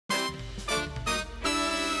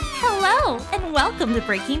Hello, and welcome to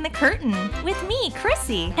Breaking the Curtain with me,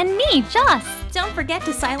 Chrissy. And me, Joss. Don't forget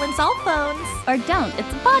to silence all phones. Or don't, it's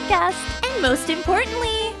a podcast. And most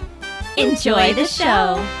importantly, enjoy the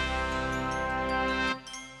show.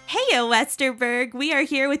 Hey, Westerberg, we are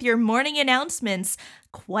here with your morning announcements.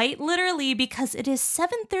 Quite literally, because it is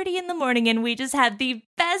 7:30 in the morning and we just had the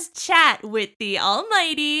best chat with the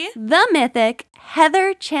almighty, the mythic,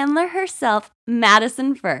 Heather Chandler herself,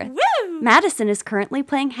 Madison Firth. Woo! Madison is currently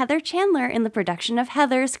playing Heather Chandler in the production of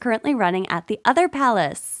Heathers currently running at the Other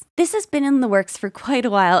Palace. This has been in the works for quite a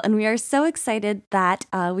while, and we are so excited that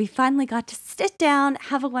we finally got to sit down,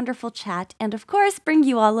 have a wonderful chat, and of course, bring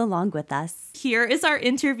you all along with us. Here is our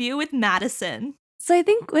interview with Madison. So I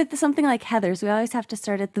think with something like Heathers, we always have to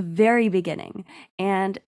start at the very beginning.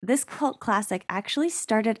 And this cult classic actually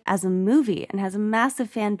started as a movie and has a massive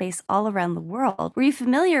fan base all around the world. Were you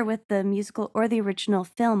familiar with the musical or the original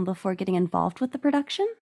film before getting involved with the production?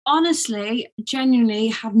 Honestly, genuinely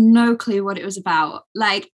have no clue what it was about.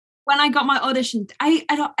 Like, when I got my audition,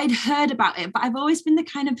 I'd heard about it, but I've always been the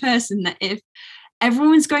kind of person that if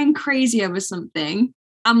everyone's going crazy over something,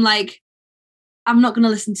 I'm like, I'm not going to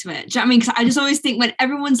listen to it. Do you know what I mean? Because I just always think when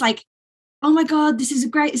everyone's like, oh my God, this is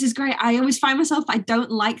great. I always find myself, I don't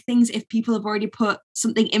like things if people have already put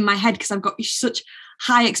something in my head because I've got such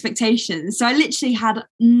high expectations. So I literally had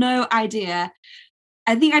no idea.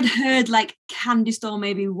 I think I'd heard like Candy Store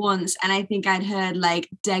maybe once, and I think I'd heard like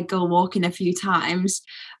Dead Girl Walking a few times.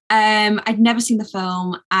 I'd never seen the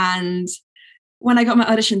film, and when I got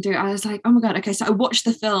my audition through, I was like, oh my God, okay. So I watched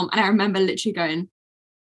the film and I remember literally going,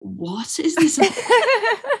 what is this?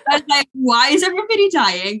 I was like, why is everybody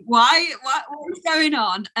dying? What is going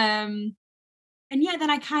on? And yeah, then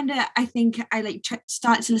I think I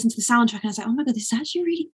started to listen to the soundtrack and I was like, oh my God, this is actually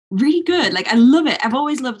really, really good. Like, I love it. I've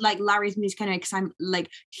always loved like Larry's music anyway, because I'm like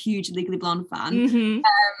huge Legally Blonde fan.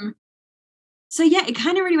 Mm-hmm. So yeah, it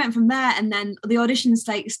kind of really went from there. And then the auditions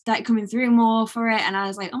like started coming through more for it. And I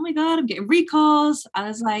was like, oh my God, I'm getting recalls. I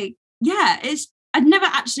was like, yeah, I'd never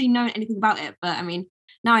actually known anything about it, but I mean,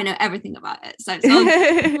 now I know everything about it. So it's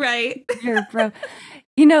all right. You're a pro.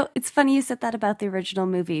 You know, it's funny you said that about the original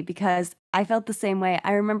movie because I felt the same way.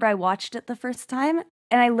 I remember I watched it the first time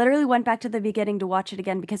and I literally went back to the beginning to watch it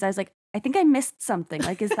again because I was like, I think I missed something.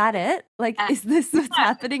 Like, is that it? Like, is this what's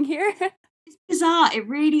happening here? It's bizarre. It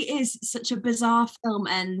really is such a bizarre film.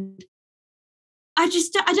 And I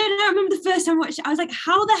don't know. I remember the first time I watched it, I was like,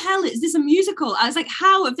 how the hell is this a musical? I was like,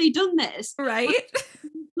 how have they done this? Right.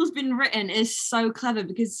 What's been written is so clever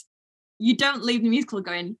because you don't leave the musical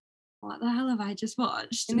going, what the hell have I just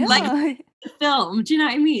watched? No. Like the film, do you know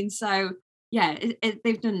what I mean? So yeah,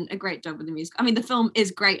 they've done a great job with the musical. I mean, the film is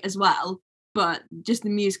great as well, but just the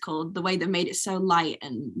musical, the way they made it so light,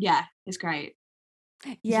 and yeah, it's great.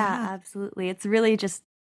 Yeah, absolutely. It's really just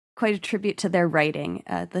quite a tribute to their writing,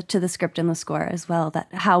 to the script and the score as well, that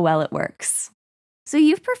how well it works. So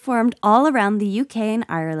you've performed all around the UK and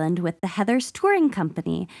Ireland with the Heathers Touring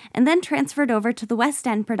Company, and then transferred over to the West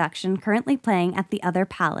End production currently playing at the Other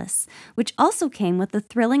Palace, which also came with the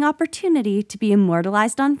thrilling opportunity to be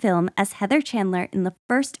immortalized on film as Heather Chandler in the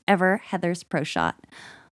first ever Heathers Pro Shot.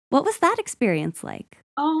 What was that experience like?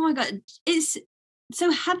 Oh my God.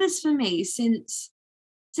 So Heathers for me, since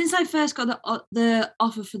I first got the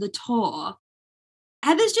offer for the tour,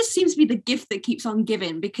 Heathers just seems to be the gift that keeps on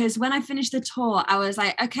giving, because when I finished the tour, I was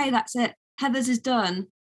like, okay, that's it. Heathers is done.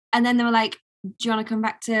 And then they were like, do you want to come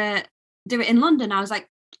back to do it in London? I was like,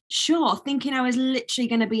 sure, thinking I was literally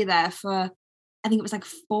going to be there for, I think it was like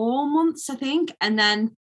 4 months, I think. And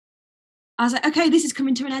then I was like, okay, this is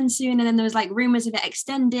coming to an end soon. And then there was like rumors of it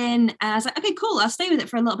extending. And I was like, okay, cool, I'll stay with it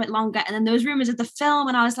for a little bit longer. And then there was rumors of the film.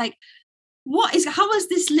 And I was like, how is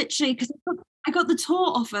this literally, because I got the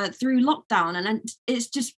tour offer through lockdown, and it's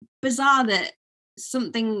just bizarre that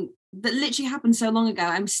something that literally happened so long ago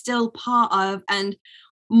I'm still part of, and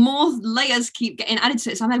more layers keep getting added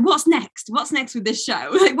to it. So I'm like, what's next with this show?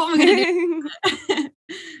 Like, what am I going to do?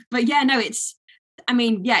 But yeah, no, it's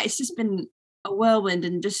just been a whirlwind,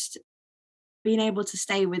 and just being able to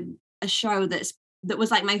stay with a show that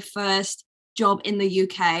was like my first job in the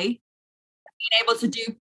UK, being able to do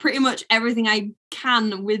pretty much everything I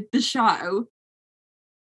can with the show.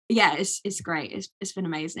 Yeah, it's great. It's been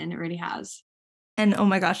amazing. It really has. And oh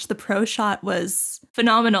my gosh, the Pro Shot was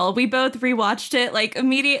phenomenal. We both rewatched it like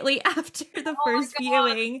immediately after the first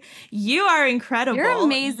viewing. You are incredible. You're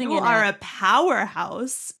amazing. You are a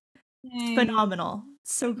powerhouse. Yay. Phenomenal.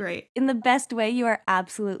 So great. In the best way, you are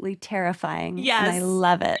absolutely terrifying. Yes. And I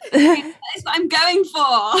love it. That's what I'm going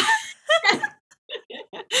for.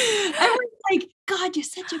 Everyone's like, God, you're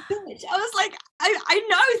such a bitch. I was like, I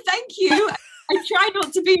know, thank you. I try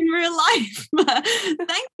not to be in real life, but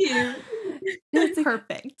thank you. It's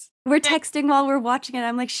perfect. We're texting while we're watching it.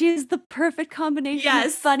 I'm like, she's the perfect combination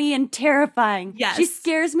of funny and terrifying. Yes. She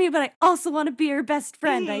scares me, but I also want to be her best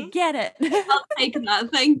friend. I get it. I'll take that.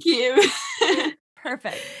 Thank you.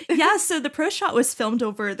 Perfect. Yeah, so the pro shot was filmed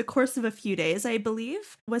over the course of a few days, I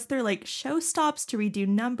believe. Was there like show stops to redo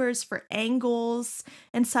numbers for angles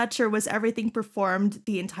and such, or was everything performed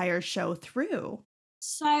the entire show through?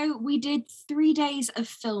 So we did 3 days of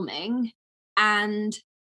filming, and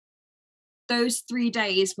those 3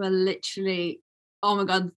 days were literally, oh my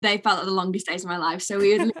God, they felt like the longest days of my life. So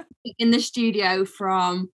we were in the studio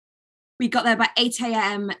we got there by 8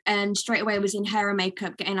 a.m. and straight away was in hair and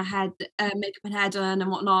makeup, getting our hair, makeup and hair done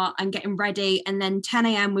and whatnot, and getting ready. And then 10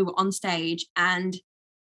 a.m. we were on stage, and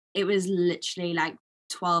it was literally like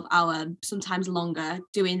 12-hour, sometimes longer,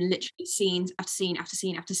 doing literally scenes after scene after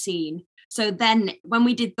scene after scene. So then when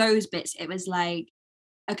we did those bits, it was like,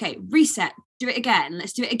 okay, reset, do it again,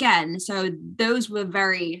 let's do it again. So those were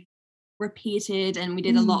very repeated, and we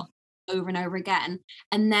did a lot over and over again.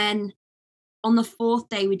 And then on the 4th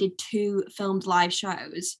day, we did 2 filmed live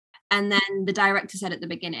shows. And then the director said at the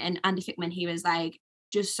beginning, Andy Fickman, he was like,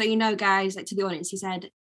 just so you know, guys, like to the audience, he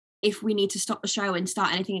said, if we need to stop the show and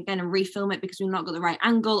start anything again and refilm it because we've not got the right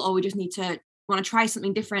angle, or we just want to try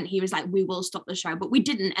something different, he was like, we will stop the show. But we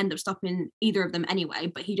didn't end up stopping either of them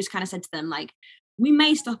anyway. But he just kind of said to them, like, we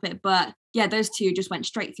may stop it, but yeah, those 2 just went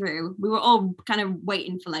straight through. We were all kind of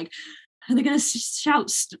waiting for like, are they going to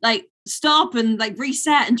shout like stop and like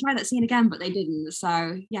reset and try that scene again? But they didn't.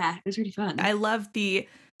 So yeah, it was really fun. I love the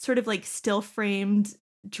sort of like still framed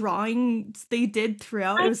drawings they did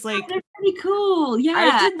throughout. It was like, they're pretty cool. Yeah,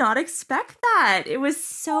 I did not expect that. It was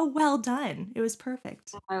so well done. It was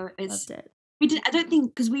perfect. Loved it. We did. I don't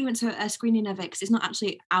think, because we went to a screening of it, because it's not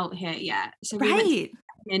actually out here yet. So we went to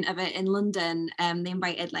of it in London. They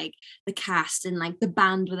invited like the cast and like the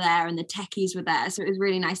band were there and the techies were there, so it was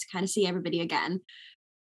really nice to kind of see everybody again.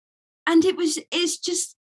 And it's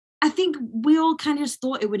just, I think we all kind of just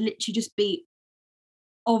thought it would literally just be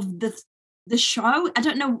of the show. I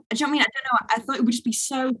don't know, do you know what I mean? I don't know, I thought it would just be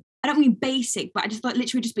so, I don't mean basic, but I just thought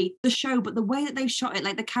literally just be the show. But the way that they shot it,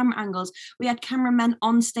 like the camera angles, we had cameramen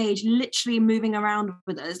on stage literally moving around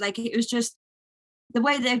with us, like it was just, the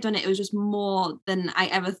way they've done it, it was just more than I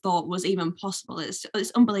ever thought was even possible. It's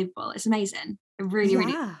unbelievable. It's amazing. It really,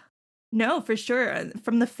 really. No, for sure.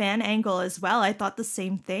 From the fan angle as well, I thought the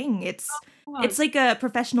same thing. It's like a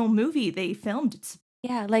professional movie they filmed.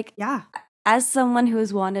 As someone who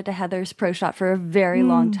has wanted a Heather's pro shot for a very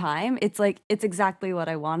long time, it's exactly what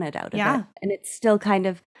I wanted out of it. And it's still kind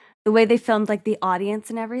of the way they filmed like the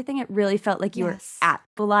audience and everything. It really felt like you were at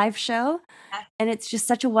the live show. And it's just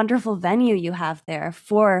such a wonderful venue you have there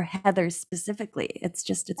for Heather's specifically. It's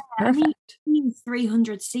perfect. I mean,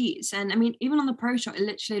 300 seats. And I mean, even on the pro shot, it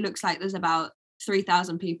literally looks like there's about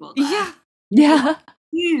 3,000 people there. Yeah.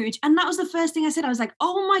 Huge. And that was the first thing I said. I was like,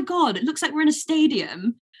 oh my God, it looks like we're in a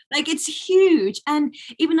stadium. Like, it's huge. And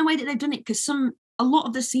even the way that they've done it, because a lot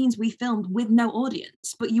of the scenes we filmed with no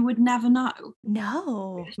audience, but you would never know.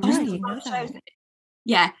 No.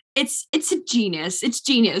 Yeah, it's a genius. It's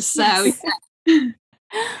genius. So yes. Yeah.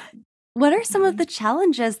 What are some of the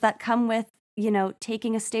challenges that come with,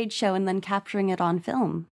 taking a stage show and then capturing it on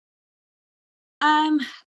film?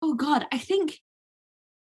 Oh God, I think.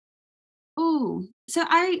 So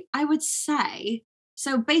I would say,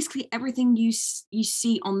 so basically everything you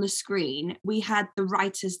see on the screen, we had the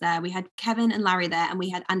writers there, we had Kevin and Larry there, and we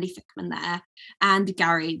had Andy Fickman there, and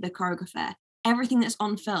Gary, the choreographer. Everything that's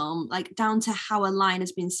on film, like down to how a line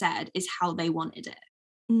has been said, is how they wanted it.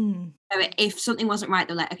 So if something wasn't right,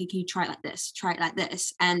 they're like, okay, can you try it like this? Try it like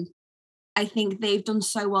this. And I think they've done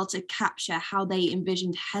so well to capture how they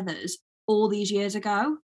envisioned Heather's all these years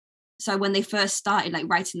ago. So when they first started like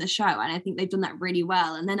writing the show, and I think they've done that really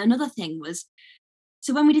well. And then another thing was,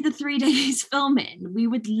 so when we did the 3 days filming, we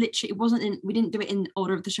would literally, we didn't do it in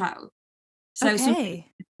order of the show. So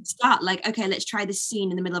start like, okay, let's try this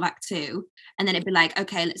scene in the middle of Act 2. And then it'd be like,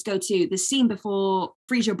 okay, let's go to the scene before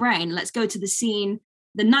Freeze Your Brain. Let's go to the scene,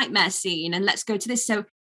 the nightmare scene, and let's go to this. So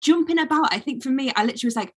jumping about, I think for me, I literally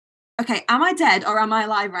was like, okay, am I dead or am I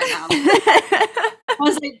alive right now? I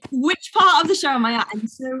was like, which part of the show am I at? And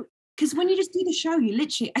so, because when you just do the show, you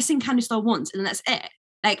literally, I sing Candy Store once and then that's it.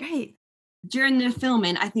 Like, during the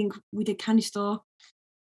filming, I think we did Candy Store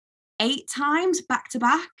 8 times back to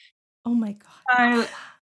back. Oh my God. So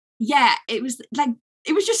yeah, it was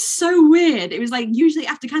just so weird. It was like, usually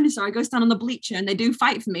after Candy Store, I go stand on the bleacher and they do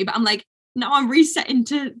fight for me, but I'm like, now I'm resetting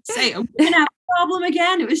to say, I'm gonna have a problem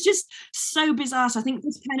again. It was just so bizarre. So I think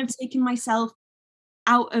just kind of taking myself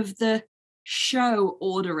out of the show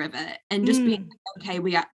order of it, and just being okay,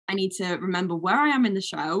 I need to remember where I am in the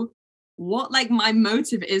show, what like my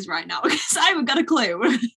motive is right now, because I haven't got a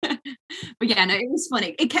clue. But yeah, no, it was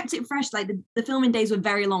funny. It kept it fresh. Like the filming days were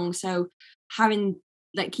very long, so having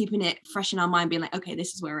like keeping it fresh in our mind, being like, okay,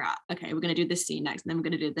 this is where we're at. Okay, we're gonna do this scene next, and then we're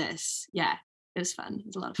gonna do this. Yeah, it was fun. It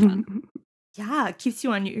was a lot of fun. Yeah, it keeps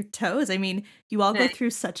you on your toes. I mean, you all go through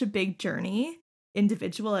such a big journey,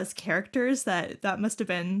 individual as characters, that must have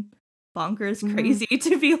been bonkers crazy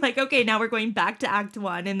to be like, okay, now we're going back to act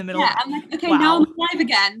 1 in the middle. Yeah, I'm like, okay, now I'm alive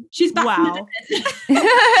again. She's back from the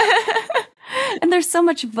dead. And there's so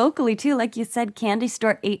much vocally too, like you said, Candy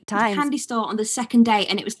Store 8 times. Candy Store on the second day,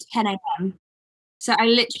 and it was 10 a.m. So I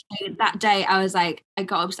literally, that day, I was like, I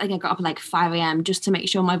got up at like 5 a.m. just to make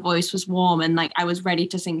sure my voice was warm and like I was ready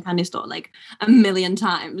to sing Candy Store like a million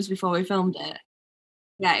times before we filmed it.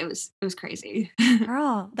 Yeah, it was crazy.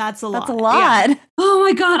 Girl, that's a lot. That's a lot. Yeah. Oh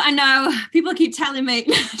my God, I know. People keep telling me.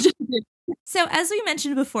 So as we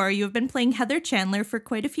mentioned before, you have been playing Heather Chandler for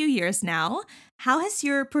quite a few years now. How has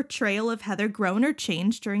your portrayal of Heather grown or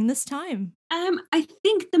changed during this time? I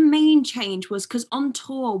think the main change was because on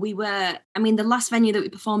tour the last venue that we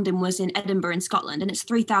performed in was in Edinburgh in Scotland, and it's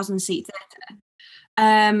 3,000 seat theatre.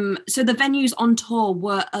 So the venues on tour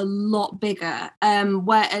were a lot bigger,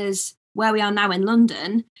 whereas where we are now in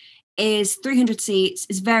London is 300 seats,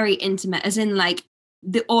 is very intimate, as in like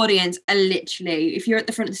the audience are literally, if you're at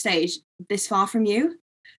the front of the stage, this far from you.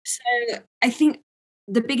 So I think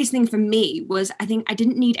the biggest thing for me was I think I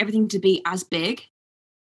didn't need everything to be as big.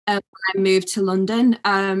 When I moved to London,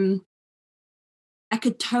 I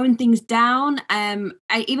could tone things down.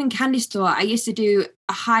 Even Candy Store, I used to do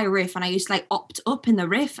a high riff and I used to like opt up in the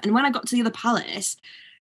riff. And when I got to the other palace,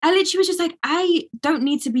 I literally was just like, I don't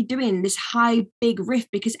need to be doing this high, big riff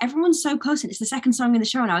because everyone's so close and it's the second song in the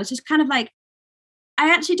show. And I was just kind of like,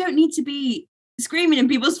 I actually don't need to be screaming in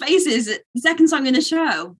people's faces at the second song in the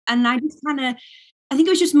show. And I just I think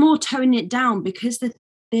it was just more toning it down because the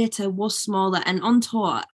theatre was smaller, and on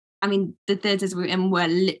tour, I mean, the theatres we were in were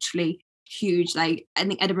literally huge. Like, I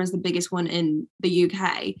think Edinburgh's the biggest one in the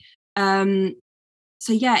UK.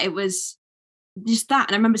 So yeah, it was just that.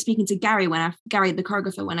 And I remember speaking to Gary, the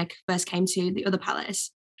choreographer, when I first came to the other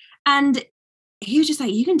palace, and he was just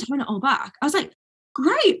like, you can tone it all back. I was like,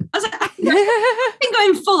 great. I was like, I've been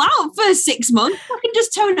going full out for 6 months. I can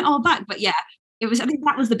just tone it all back. But yeah, I think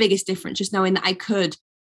that was the biggest difference, just knowing that I could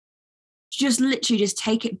just literally just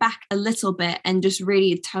take it back a little bit and just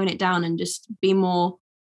really tone it down and just be more,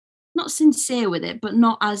 not sincere with it, but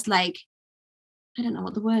not as like, I don't know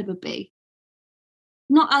what the word would be.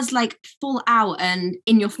 Not as like full out and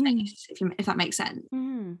in your face, if that makes sense.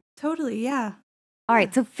 Totally, yeah. All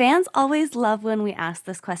right, so fans always love when we ask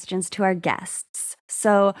these questions to our guests.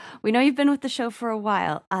 So we know you've been with the show for a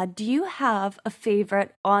while. Do you have a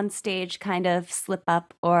favorite on-stage kind of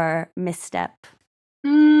slip-up or misstep?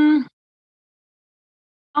 Oh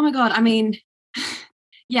my God, I mean,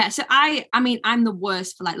 yeah, so I'm the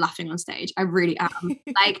worst for like laughing on stage. I really am.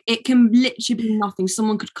 Like, it can literally be nothing.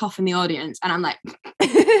 Someone could cough in the audience and I'm like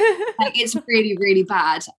it's really, really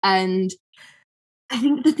bad. And I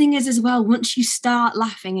think the thing is as well, once you start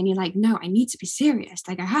laughing and you're like, no, I need to be serious,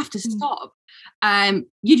 like I have to stop,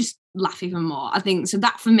 you just laugh even more. I think so.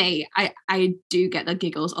 That for me, I do get the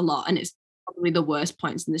giggles a lot, and it's probably the worst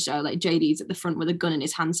points in the show. Like JD's at the front with a gun in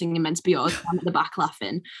his hand singing Meant to Be Yours, I'm at the back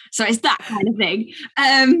laughing. So it's that kind of thing.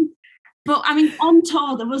 But I mean, on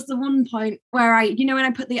tour, there was the one point where when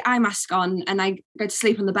I put the eye mask on and I go to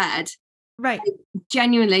sleep on the bed, right? I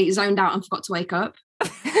genuinely zoned out and forgot to wake up.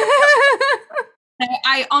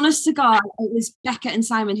 I honest to God, it was Becca and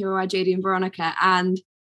Simon who were our JD and Veronica, and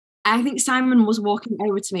I think Simon was walking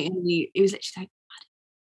over to me and he was literally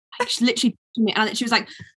like just literally to me, and I literally was like,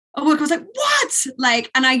 oh, I was like, what?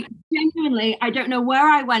 Like, and I genuinely, I don't know where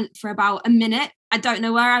I went for about a minute. I don't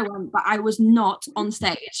know where I went, but I was not on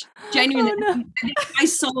stage. Genuinely, I think my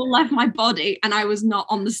soul left my body and I was not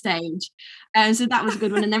on the stage. So that was a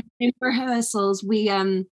good one. And then in rehearsals,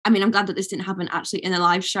 I'm glad that this didn't happen actually in a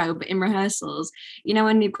live show, but in rehearsals,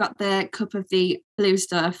 when you've got the cup of the blue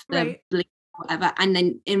stuff, the blue whatever, and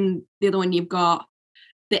then in the other one, you've got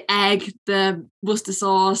the egg, the Worcester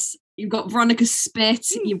sauce, you've got Veronica's spit,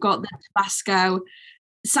 you've got the Tabasco.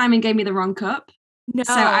 Simon gave me the wrong cup. No.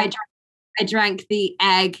 So I drank the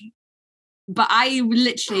egg, but I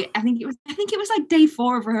literally, I think it was like day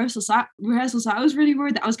 4 of rehearsal. So I was really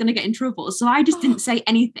worried that I was going to get in trouble. So I just didn't say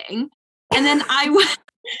anything. And then I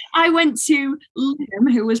went to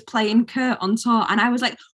Liam, who was playing Kurt on tour, and I was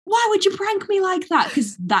like, why would you prank me like that?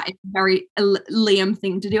 Because that is a very Liam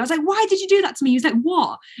thing to do. I was like, why did you do that to me? He was like,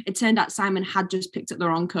 what? It turned out Simon had just picked up the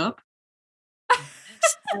wrong cup.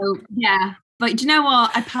 So yeah, but do you know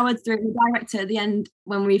what? I powered through. The director at the end,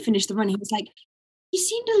 when we finished the run, he was like, "You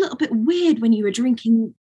seemed a little bit weird when you were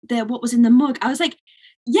drinking what was in the mug." I was like,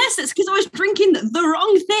 "Yes, it's because I was drinking the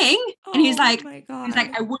wrong thing." And he's like, my God. he's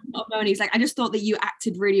like, "I wouldn't have known." He's like, "I just thought that you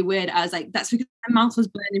acted really weird." I was like, "That's because my mouth was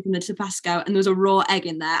burning from the Tabasco and there was a raw egg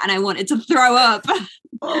in there and I wanted to throw up."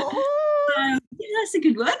 Yeah, that's a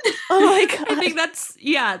good one. Oh my God. I think that's,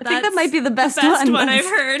 I think that might be the best one I've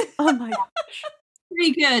heard. Oh my gosh.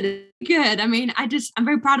 Pretty good. I mean, I'm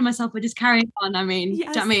very proud of myself for just carrying on. I mean,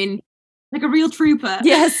 Yes. I mean, like a real trooper.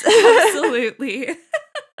 Yes. Absolutely.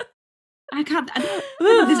 I don't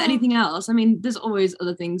know if there's anything else. I mean, there's always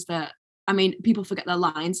other things that, I mean, people forget their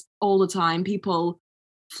lines all the time. People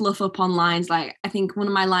fluff up on lines. Like, I think one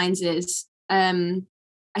of my lines is, I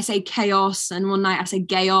say chaos, and one night I say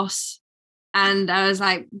gayos. And I was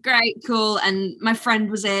like, great, cool. And my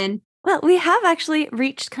friend was in. Well, we have actually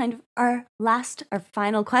reached kind of our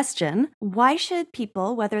final question. Why should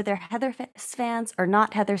people, whether they're Heathers fans or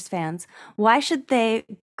not Heathers fans, why should they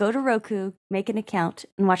go to Roku, make an account,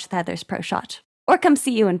 and watch the Heathers Pro Shot? Or come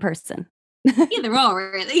see you in person? Either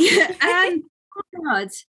or, really. Oh God.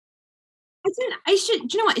 Do you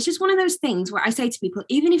know what? It's just one of those things where I say to people,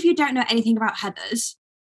 even if you don't know anything about Heathers,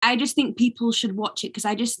 I just think people should watch it, because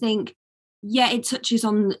I just think, yeah, it touches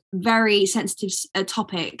on very sensitive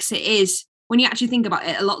topics. It is, when you actually think about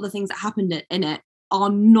it, a lot of the things that happened in it are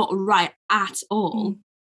not right at all.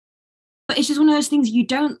 But it's just one of those things, you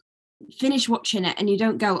don't finish watching it and you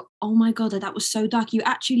don't go, oh my God, that was so dark. You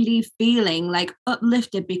actually leave feeling like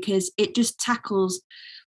uplifted, because it just tackles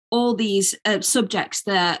all these subjects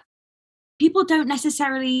that people don't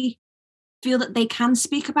necessarily feel that they can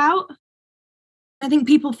speak about. I think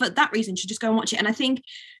people, for that reason, should just go and watch it. And I think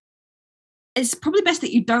it's probably best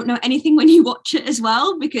that you don't know anything when you watch it as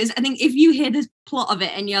well, because I think if you hear the plot of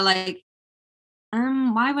it and you're like,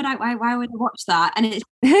 why would I watch that? And it's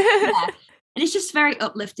and it's just very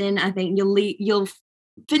uplifting. I think you'll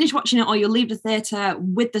finish watching it, or you'll leave the theatre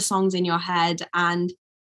with the songs in your head. And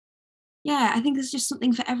yeah, I think there's just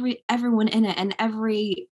something for everyone in it, and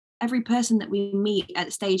every person that we meet at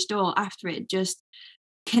the stage door after it just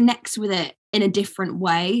connects with it in a different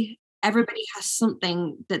way. Everybody has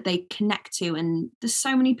something that they connect to, and there's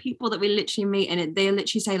so many people that we literally meet, and they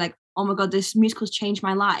literally say like, oh my God, this musical's changed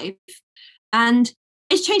my life. And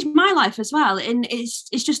it's changed my life as well. And it's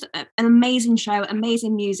just an amazing show,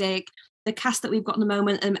 amazing music. The cast that we've got in the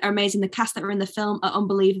moment are amazing. The cast that are in the film are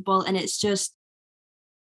unbelievable. And it's just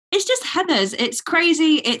Heathers. It's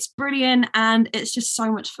crazy, it's brilliant, and it's just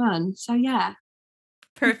so much fun. So yeah.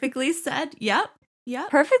 Perfectly said. Yep.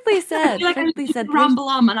 Perfectly said. I feel like Perfectly said. Ramble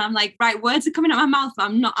on, and I'm like, right, words are coming out of my mouth, but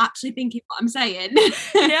I'm not actually thinking what I'm saying.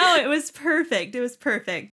 No, it was perfect. It was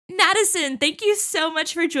perfect. Madison, thank you so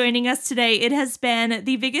much for joining us today. It has been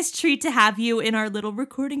the biggest treat to have you in our little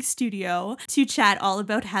recording studio to chat all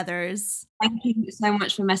about Heathers. Thank you so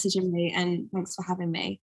much for messaging me, and thanks for having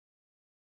me.